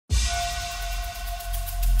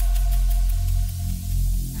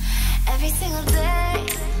single day,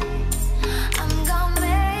 I'm gonna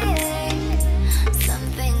make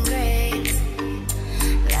something great.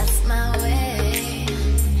 That's my way.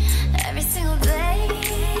 Every single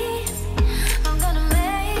day, I'm gonna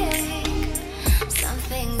make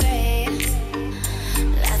something great.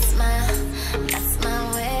 That's my way. That's my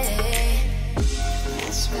way.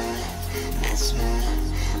 That's my way. That's my way.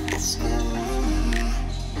 That's my way.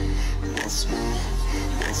 That's my way.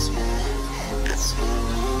 That's my way. That's my way.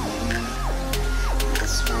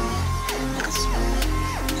 That's my way. That's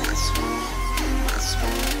my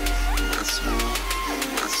way. That's my way.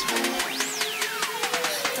 That's my way.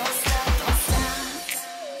 Don't stop, don't stop.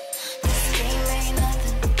 This game ain't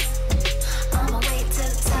nothing. I'ma wait to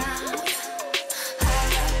the top. I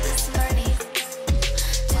love this money.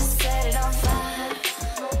 Just set it on fire.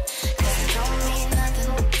 'Cause it don't mean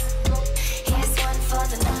nothing. Here's one for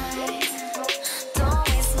the night. Don't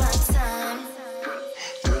waste my time.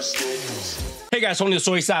 Hey guys, only the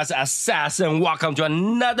Soysauceassassin. Welcome to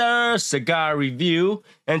another cigar review.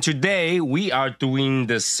 And today we are doing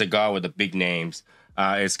this cigar with the big names.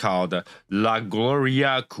 It's called La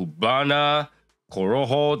Gloria Cubana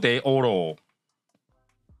Corojo de Oro.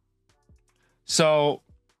 So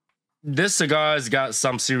this cigar has got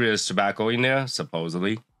some serious tobacco in there,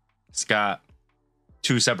 supposedly. It's got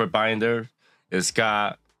 2 separate binders. It's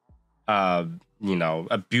got a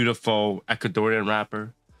beautiful Ecuadorian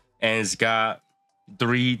wrapper. And it's got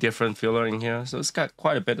 3 different filler in here. So it's got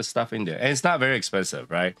quite a bit of stuff in there. And it's not very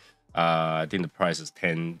expensive, right? I think the price is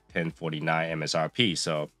 $10.49 MSRP.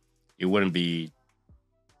 So it wouldn't be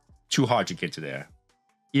too hard to get to there.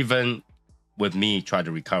 Even with me trying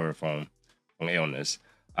to recover from illness.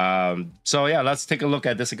 So yeah, let's take a look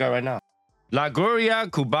at this cigar right now. La Gloria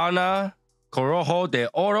Cubana Corojo de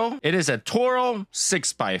Oro. It is a Toro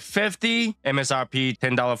 6x50, MSRP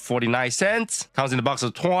 $10.49. Comes in a box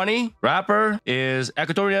of 20. Wrapper is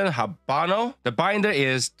Ecuadorian Habano. The binder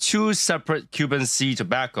is 2 separate Cuban seed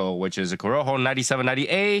tobacco, which is a Corojo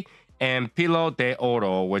 9790A and Pilo de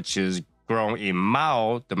Oro, which is grown in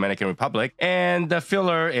Mao, Dominican Republic. And the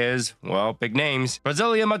filler is, well, big names: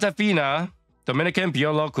 Brazilian Matafina, Dominican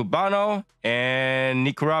Piolo Cubano, and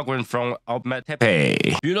Nicaraguan from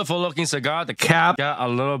Ometepe. Beautiful looking cigar. The cap got a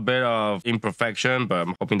little bit of imperfection, but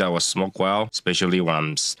I'm hoping that will smoke well, especially when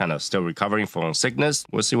I'm kind of still recovering from sickness.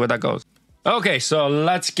 We'll see where that goes. Okay, so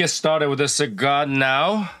let's get started with the cigar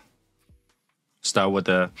now. Start with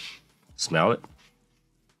the smell it.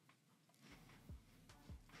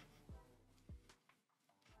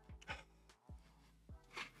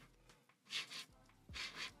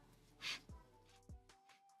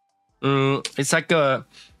 It's like a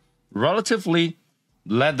relatively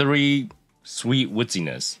leathery, sweet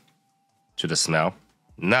wooziness to the smell.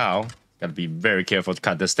 Now, gotta be very careful to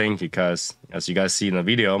cut this thing because, as you guys see in the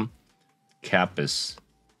video, cap is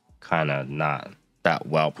kind of not that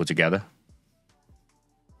well put together.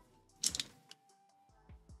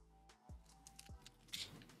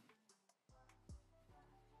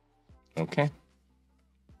 Okay.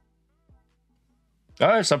 All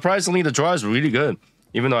right, surprisingly, the draw is really good.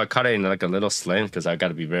 Even though I cut it in like a little slant because I got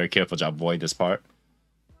to be very careful to avoid this part.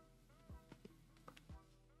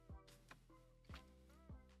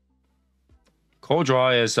 Cold draw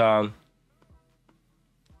is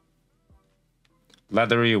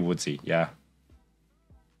leathery woodsy, yeah.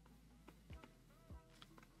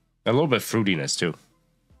 A little bit fruitiness too.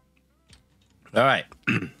 All right.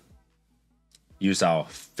 Use our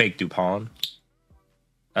fake DuPont.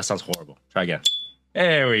 That sounds horrible. Try again.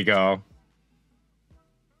 There we go.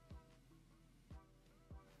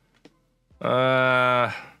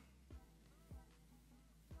 Alright,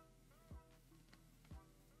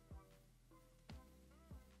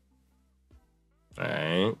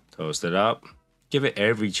 toast it up. Give it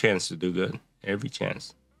every chance to do good. Every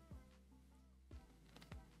chance.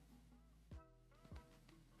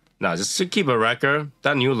 Now, just to keep a record,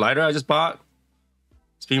 that new lighter I just bought,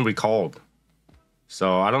 it's being recalled.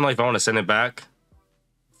 So I don't know if I want to send it back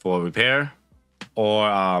for repair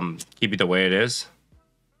or keep it the way it is.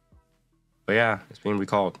 But yeah, it's being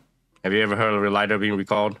recalled. Have you ever heard of a lighter being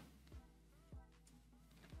recalled?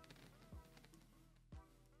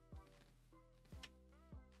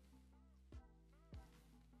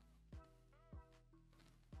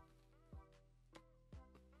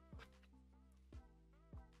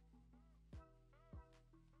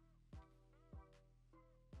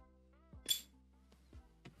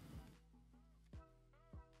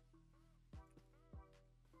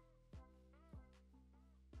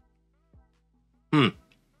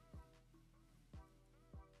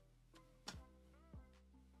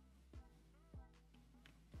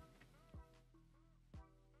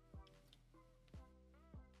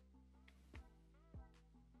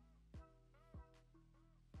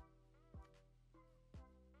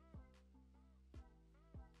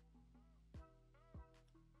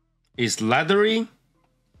 It's leathery.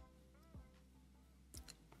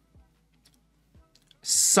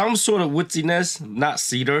 Some sort of woodiness, not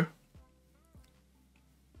cedar.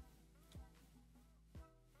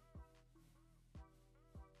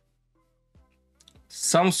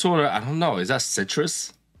 Some sort of, I don't know, is that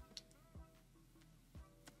citrus?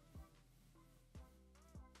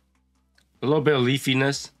 A little bit of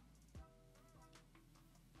leafiness.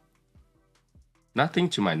 Nothing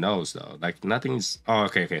to my nose though. Like nothing's. Oh,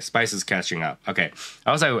 okay. Spice is catching up. Okay.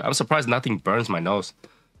 I was like, I'm surprised nothing burns my nose.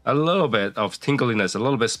 A little bit of tingliness, a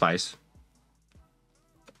little bit of spice.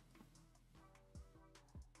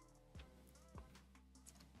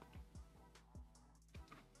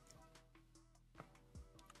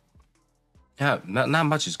 Yeah, not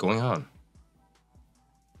much is going on.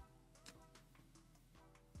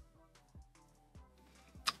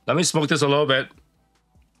 Let me smoke this a little bit,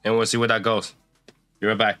 and we'll see where that goes. Be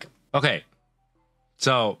right back. Okay,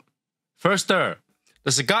 so first stir.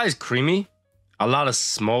 The cigar is creamy, a lot of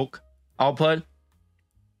smoke output.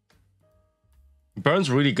 Burns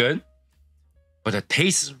really good, but the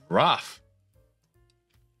taste is rough.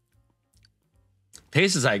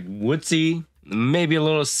 Taste is like woodsy, maybe a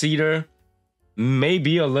little cedar,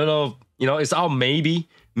 maybe a little, you know, it's all maybe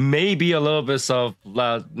a little bit of,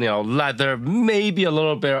 leather, maybe a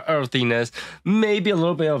little bit of earthiness, maybe a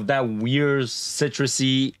little bit of that weird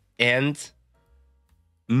citrusy end.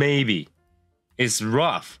 Maybe. It's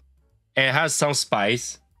rough. It has some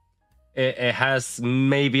spice. It has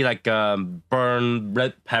maybe like a burnt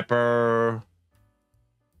red pepper.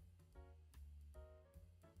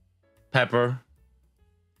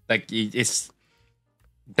 Like it's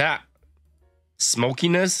that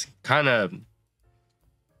smokiness kind of,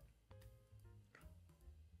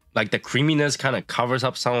 like the creaminess kind of covers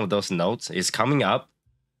up some of those notes. It's coming up,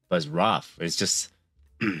 but it's rough. It's just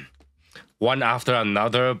one after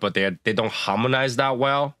another, but they don't harmonize that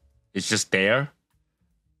well. It's just there.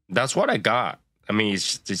 That's what I got. I mean,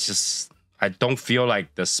 it's just, I don't feel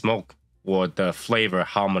like the smoke or the flavor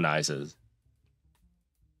harmonizes.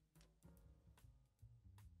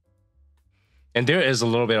 And there is a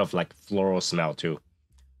little bit of like floral smell too,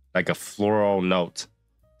 like a floral note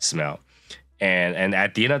smell. And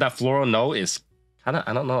at the end of that floral note is kind of,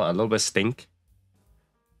 I don't know, a little bit stink.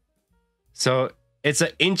 So it's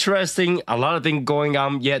an interesting, a lot of things going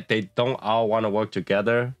on, yet they don't all want to work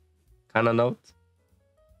together kind of note.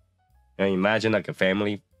 You know, imagine like a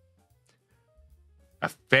family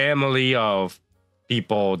of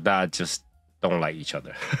people that just don't like each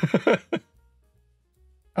other.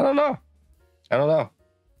 I don't know.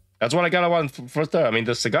 That's what I got on first. I mean,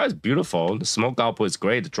 the cigar is beautiful. The smoke output is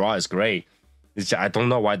great. The draw is great. It's just, I don't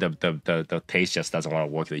know why the taste just doesn't want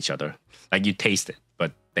to work with each other. Like you taste it,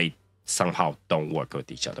 but they somehow don't work with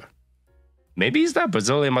each other. Maybe it's that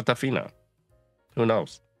Brazilian Matafina. Who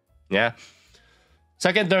knows? Yeah.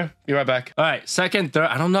 Second third. Be right back. All right. Second third.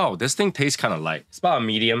 I don't know. This thing tastes kind of light. It's about a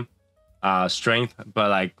medium strength, but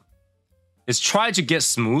like it's tried to get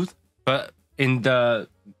smooth, but in the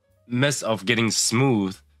midst of getting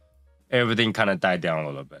smooth, everything kind of died down a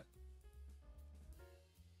little bit.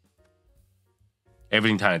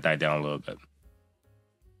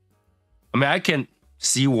 I mean, I can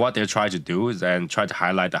see what they're trying to do and try to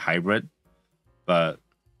highlight the hybrid, but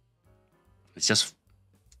it's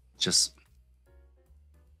just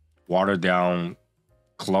watered down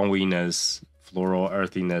cloniness, floral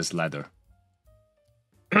earthiness, leather.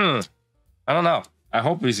 I don't know. I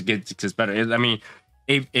hope it gets better. I mean,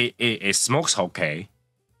 it smokes okay,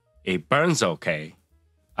 it burns okay,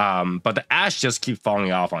 but the ash just keeps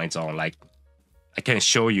falling off on its own. Like I can't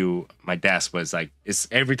show you my desk, but it's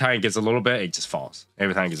every time it gets a little bit, it just falls.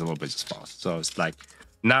 Every time it gets a little bit, it just falls. So it's like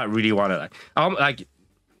not really want to like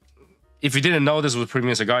if you didn't know this was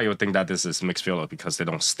premium cigar, you would think that this is mixed filler because they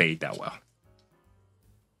don't stay that well.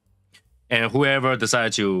 And whoever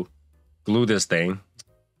decided to glue this thing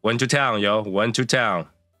went to town, yo, went to town.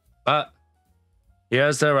 But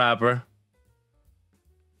here's the wrapper.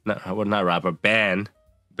 Not wrapper, band.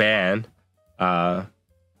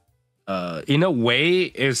 In a way,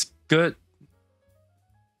 it's good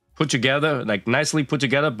put together, like nicely put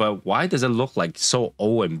together, but why does it look like so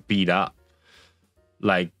old and beat up?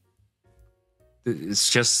 Like, it's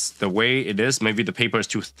just the way it is. Maybe the paper is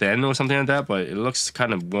too thin or something like that, but it looks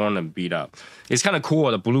kind of worn and beat up. It's kind of cool.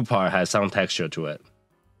 The blue part has some texture to it.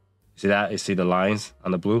 See that? You see the lines on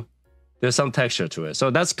the blue? There's some texture to it. So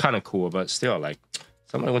that's kind of cool, but still, like,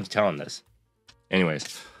 somebody went to town on this.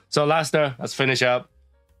 Anyways, so last let's finish up.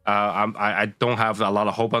 I don't have a lot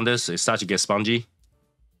of hope on this. It starts to get spongy.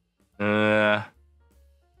 Like,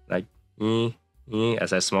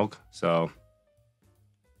 as I smoke. So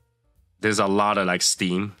there's a lot of like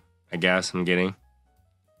steam, I guess I'm getting.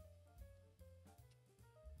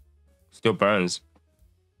 Still burns.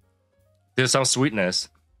 There's some sweetness.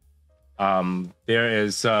 There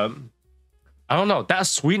is I don't know, that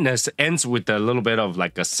sweetness ends with a little bit of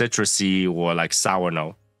like a citrusy or like sour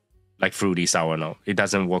note, like fruity sour note. It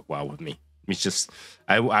doesn't work well with me. It's just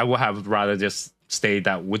I would have rather just stay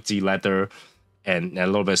that woodsy leather and a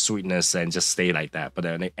little bit of sweetness and just stay like that. But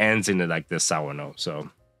then it ends in like the sour note. So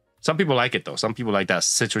some people like it though. Some people like that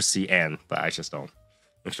citrusy end, but I just don't.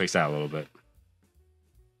 Let's fix that a little bit.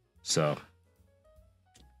 So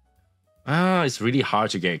it's really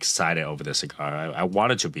hard to get excited over the cigar. I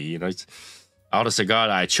want it to be, you know, it's all the cigar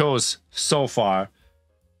that I chose so far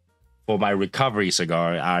for my recovery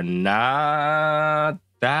cigar are not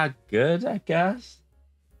that good, I guess.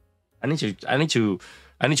 I need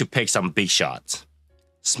to pick some big shots,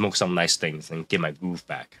 smoke some nice things, and get my groove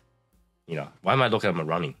back. You know, why am I looking at my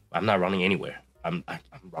running? I'm not running anywhere. I'm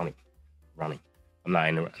running. I'm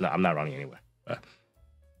not running anywhere.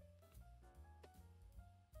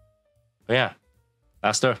 But yeah,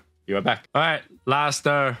 last stir. Be right back. All right, last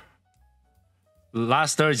stir.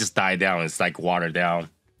 Last stir just died down. It's like watered down,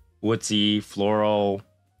 woodsy, floral,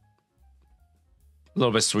 a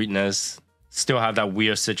little bit sweetness. Still have that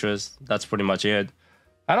weird citrus. That's pretty much it.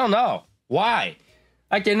 I don't know why.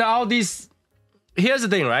 Like in all these. Here's the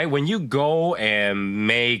thing, right? When you go and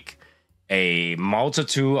make a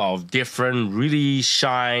multitude of different really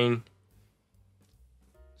shine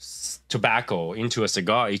tobacco into a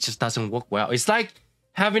cigar, it just doesn't work well. It's like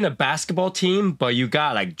having a basketball team, but you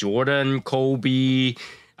got like Jordan, Kobe,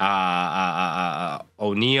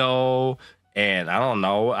 O'Neal, and I don't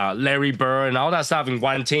know, Larry Bird and all that stuff in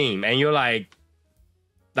one team. And you're like,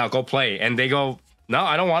 now go play. And they go, no,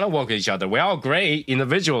 I don't want to work with each other. We're all great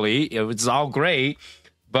individually. It's all great.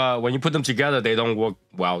 But when you put them together, they don't work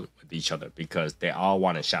well with each other because they all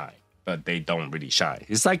want to shine, but they don't really shine.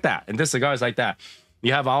 It's like that. And this cigar is like that.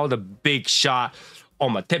 You have all the big shot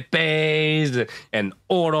Omatepes and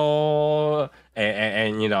Oro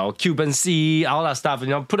and you know, Cuban C, all that stuff. You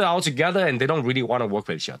know, put it all together and they don't really want to work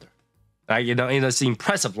with each other. Like, you know, it's an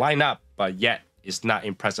impressive lineup, but yet it's not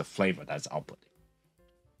impressive flavor that's outputting.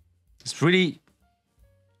 It's really,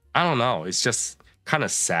 I don't know. It's just kind of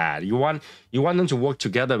sad. You want them to work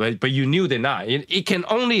together, but you knew they're not. It can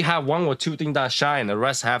only have one or two things that shine. The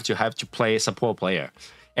rest have to play support player.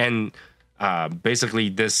 And basically,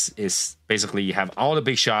 this is basically you have all the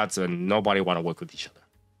big shots and nobody want to work with each other.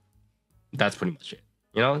 That's pretty much it.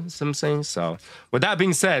 You know what I'm saying? So with that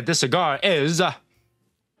being said, this cigar is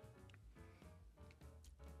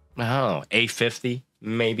 $8.50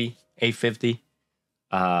 maybe $8.50,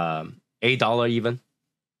 $8 even.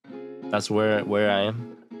 That's where I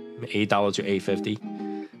am. $8 to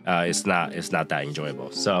 $8.50. It's not that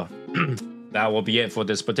enjoyable. So that will be it for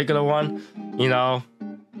this particular one. You know,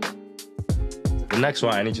 the next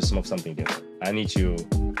one I need to smoke something different. I need to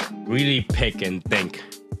really pick and think.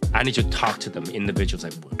 I need to talk to them individuals.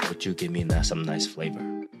 Like, would you give me some nice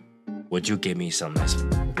flavor? Would you give me some nice?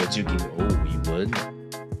 Would you give me? Oh, you would?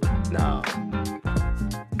 No.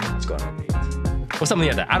 What's going on, mate? Or something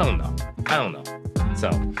like that. I don't know. So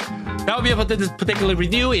that will be it for this particular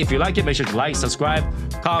review. If you like it, make sure to like, subscribe,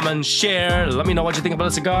 comment, share. Let me know what you think about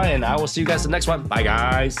the cigar, and I will see you guys in the next one. Bye,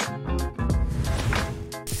 guys.